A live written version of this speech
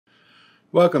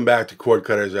Welcome back to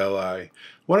CordcuttersLI.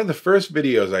 One of the first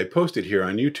videos I posted here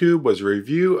on YouTube was a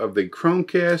review of the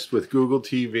Chromecast with Google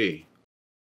TV.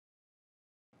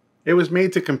 It was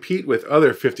made to compete with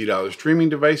other $50 streaming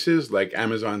devices like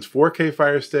Amazon's 4K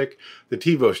Fire Stick, the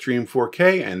TiVo Stream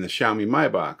 4K, and the Xiaomi Mi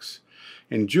Box.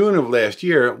 In June of last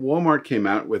year, Walmart came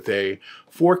out with a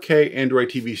 4K Android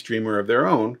TV streamer of their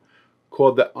own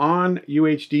called the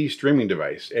UHD streaming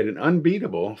device at an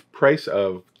unbeatable price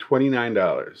of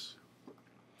 $29.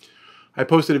 I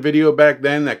posted a video back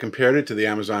then that compared it to the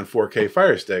Amazon 4K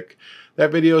Fire Stick. That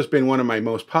video has been one of my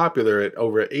most popular at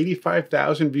over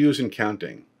 85,000 views and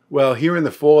counting. Well, here in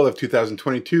the fall of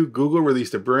 2022, Google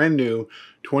released a brand new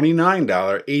 $29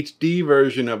 HD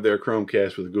version of their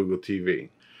Chromecast with Google TV.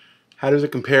 How does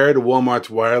it compare to Walmart's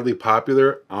wildly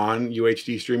popular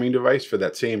UHD streaming device for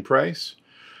that same price?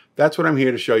 That's what I'm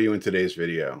here to show you in today's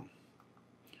video.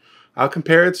 I'll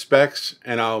compare its specs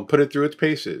and I'll put it through its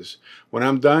paces. When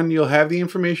I'm done, you'll have the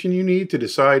information you need to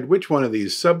decide which one of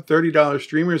these sub $30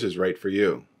 streamers is right for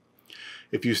you.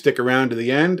 If you stick around to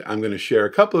the end, I'm going to share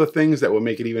a couple of things that will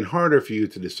make it even harder for you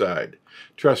to decide.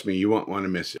 Trust me, you won't want to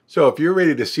miss it. So if you're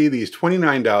ready to see these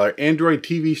 $29 Android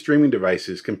TV streaming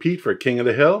devices compete for King of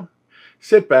the Hill,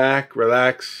 sit back,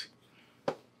 relax,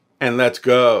 and let's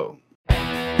go.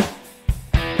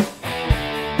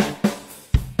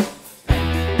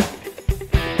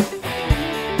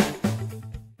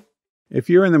 If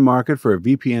you're in the market for a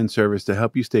VPN service to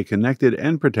help you stay connected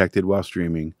and protected while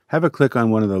streaming, have a click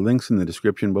on one of the links in the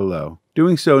description below.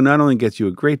 Doing so not only gets you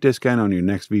a great discount on your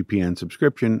next VPN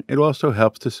subscription, it also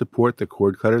helps to support the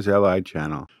CordcuttersLI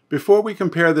channel. Before we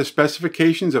compare the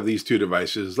specifications of these two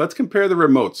devices, let's compare the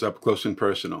remotes up close and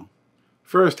personal.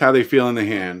 First, how they feel in the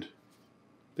hand.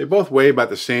 They both weigh about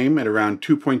the same at around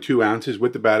 2.2 ounces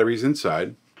with the batteries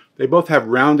inside. They both have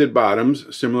rounded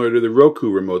bottoms, similar to the Roku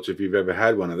remotes if you've ever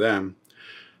had one of them.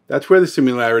 That's where the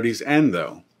similarities end,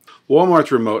 though.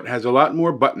 Walmart's remote has a lot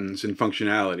more buttons and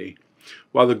functionality.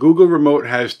 While the Google remote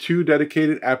has 2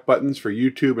 dedicated app buttons for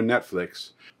YouTube and Netflix,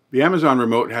 the Amazon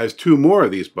remote has 2 more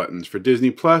of these buttons for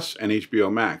Disney Plus and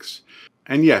HBO Max.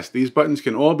 And yes, these buttons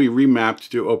can all be remapped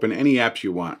to open any apps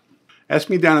you want. Ask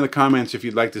me down in the comments if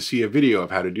you'd like to see a video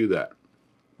of how to do that.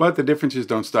 But the differences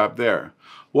don't stop there.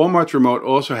 Walmart's remote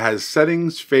also has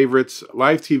settings, favorites,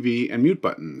 live TV, and mute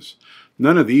buttons.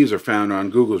 None of these are found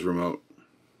on Google's remote.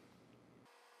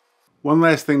 One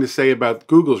last thing to say about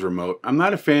Google's remote. I'm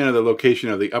not a fan of the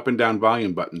location of the up and down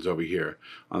volume buttons over here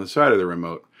on the side of the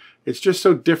remote. It's just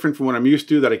so different from what I'm used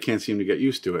to that I can't seem to get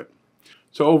used to it.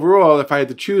 So overall, if I had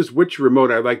to choose which remote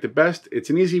I like the best,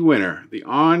 it's an easy winner. The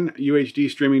UHD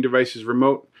streaming device's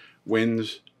remote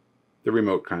wins the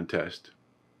remote contest.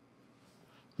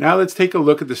 Now let's take a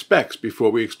look at the specs before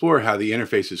we explore how the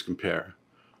interfaces compare.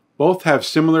 Both have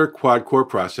similar quad-core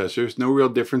processors, no real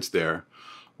difference there.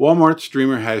 Walmart's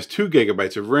streamer has 2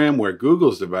 GB of RAM, where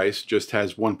Google's device just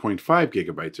has 1.5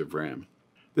 GB of RAM.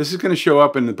 This is going to show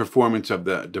up in the performance of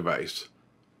the device,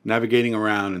 navigating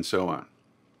around and so on.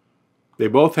 They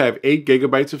both have 8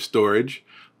 GB of storage.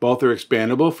 Both are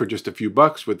expandable for just a few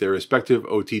bucks with their respective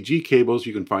OTG cables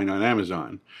you can find on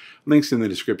Amazon. Links in the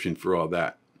description for all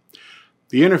that.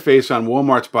 The interface on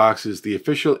Walmart's box is the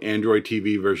official Android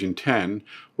TV version 10,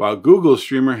 while Google's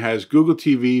streamer has Google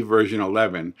TV version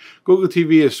 11. Google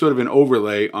TV is sort of an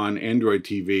overlay on Android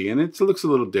TV, and it looks a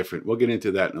little different. We'll get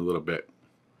into that in a little bit.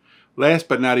 Last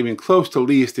but not even close to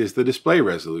least is the display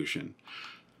resolution.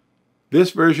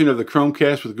 This version of the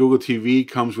Chromecast with Google TV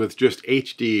comes with just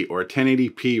HD or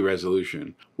 1080p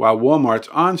resolution, while Walmart's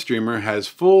on-streamer has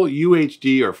full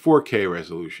UHD or 4K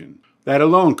resolution. That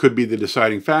alone could be the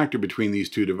deciding factor between these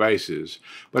two devices,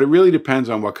 but it really depends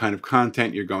on what kind of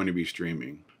content you're going to be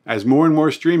streaming. As more and more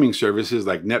streaming services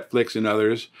like Netflix and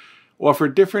others offer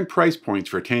different price points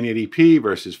for 1080p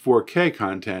versus 4K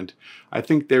content, I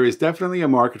think there is definitely a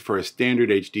market for a standard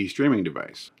HD streaming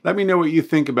device. Let me know what you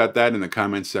think about that in the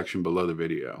comments section below the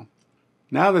video.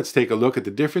 Now let's take a look at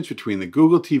the difference between the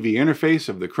Google TV interface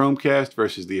of the Chromecast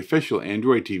versus the official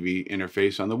Android TV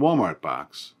interface on the Walmart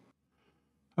box.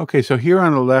 Okay, so here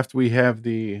on the left we have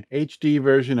the HD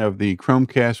version of the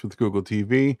Chromecast with Google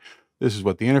TV. This is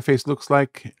what the interface looks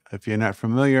like. If you're not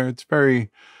familiar, it's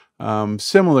very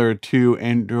similar to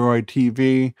Android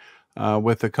TV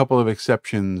with a couple of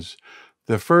exceptions.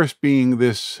 The first being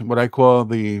this, what I call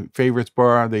the favorites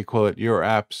bar. They call it Your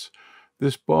Apps.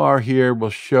 This bar here will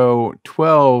show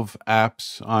 12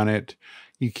 apps on it.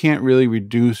 You can't really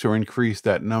reduce or increase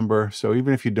that number. So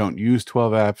even if you don't use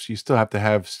 12 apps, you still have to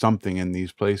have something in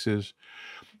these places.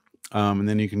 And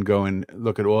then you can go and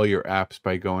look at all your apps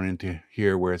by going into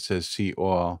here where it says See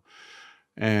All.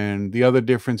 And the other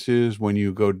difference is when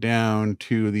you go down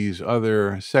to these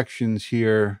other sections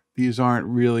here, these aren't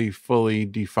really fully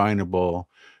definable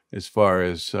as far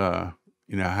as,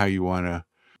 you know, how you want to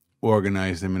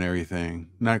organize them and everything.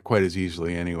 Not quite as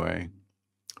easily anyway.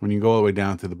 When you go all the way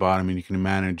down to the bottom, and you can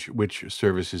manage which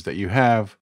services that you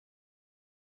have,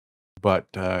 but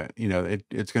you know,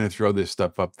 it's going to throw this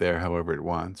stuff up there however it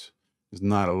wants. There's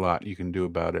not a lot you can do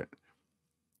about it.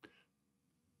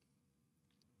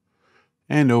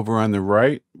 And over on the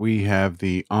right, we have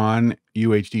the On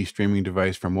UHD streaming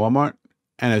device from Walmart.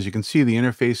 And as you can see, the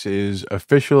interface is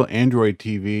official Android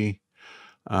TV,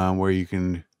 where you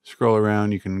can scroll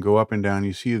around, you can go up and down.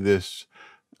 You see this,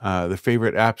 the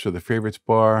favorite apps or the favorites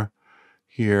bar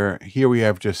here. Here we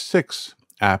have just 6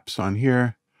 apps on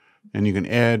here, and you can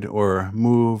add or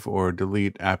move or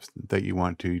delete apps that you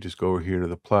want to. You just go over here to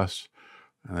the plus.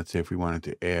 And let's say if we wanted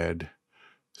to add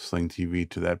Sling TV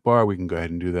to that bar, we can go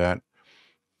ahead and do that.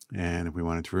 And if we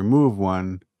wanted to remove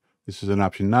one, this is an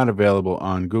option not available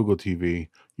on Google TV.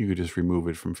 You could just remove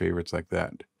it from favorites like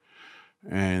that.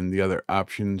 And the other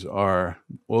options are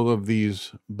all of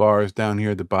these bars down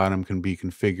here at the bottom can be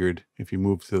configured. If you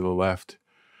move to the left,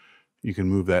 you can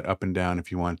move that up and down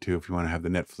if you want to. If you want to have the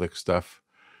Netflix stuff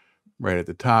right at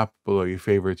the top below your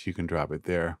favorites, you can drop it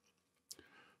there.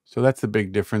 So that's the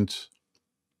big difference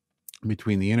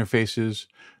between the interfaces.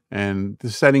 And the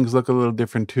settings look a little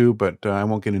different too, but I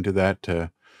won't get into that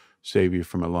to save you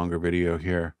from a longer video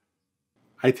here.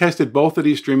 I tested both of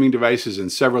these streaming devices in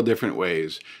several different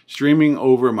ways. Streaming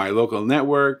over my local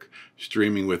network,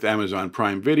 streaming with Amazon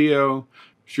Prime Video,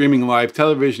 streaming live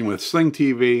television with Sling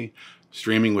TV,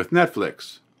 streaming with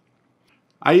Netflix.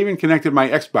 I even connected my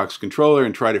Xbox controller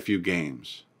and tried a few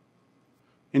games.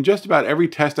 In just about every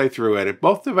test I threw at it,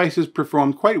 both devices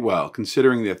performed quite well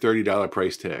considering their $30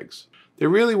 price tags. There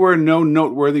really were no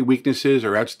noteworthy weaknesses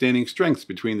or outstanding strengths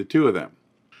between the two of them.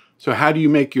 So how do you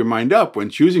make your mind up when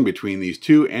choosing between these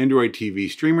 2 Android TV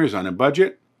streamers on a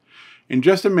budget? In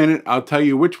just a minute, I'll tell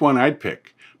you which one I'd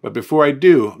pick. But before I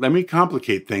do, let me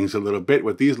complicate things a little bit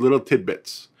with these little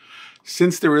tidbits.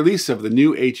 Since the release of the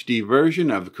new HD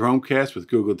version of the Chromecast with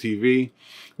Google TV,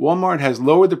 Walmart has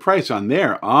lowered the price on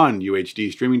their On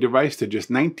UHD streaming device to just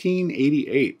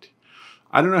 $19.88.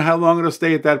 I don't know how long it'll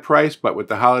stay at that price, but with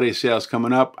the holiday sales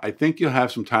coming up, I think you'll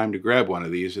have some time to grab one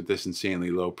of these at this insanely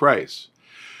low price.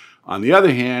 On the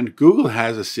other hand, Google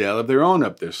has a sale of their own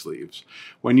up their sleeves.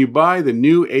 When you buy the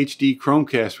new HD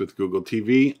Chromecast with Google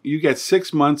TV, you get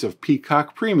 6 months of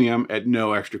Peacock Premium at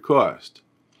no extra cost.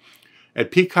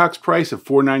 At Peacock's price of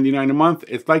 $4.99 a month,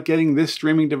 it's like getting this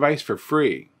streaming device for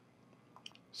free.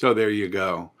 So there you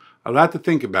go. A lot to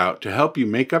think about to help you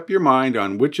make up your mind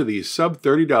on which of these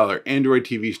sub-$30 Android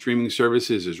TV streaming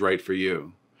services is right for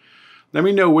you. Let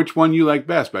me know which one you like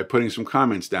best by putting some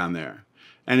comments down there.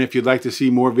 And if you'd like to see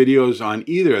more videos on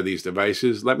either of these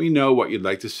devices, let me know what you'd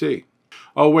like to see.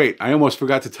 Oh wait, I almost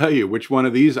forgot to tell you which one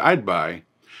of these I'd buy.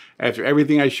 After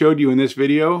everything I showed you in this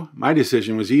video, my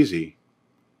decision was easy.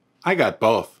 I got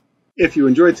both. If you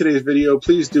enjoyed today's video,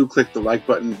 please do click the like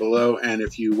button below, and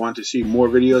if you want to see more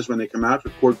videos when they come out for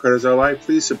CordcuttersLI,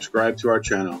 please subscribe to our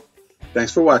channel.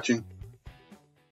 Thanks for watching.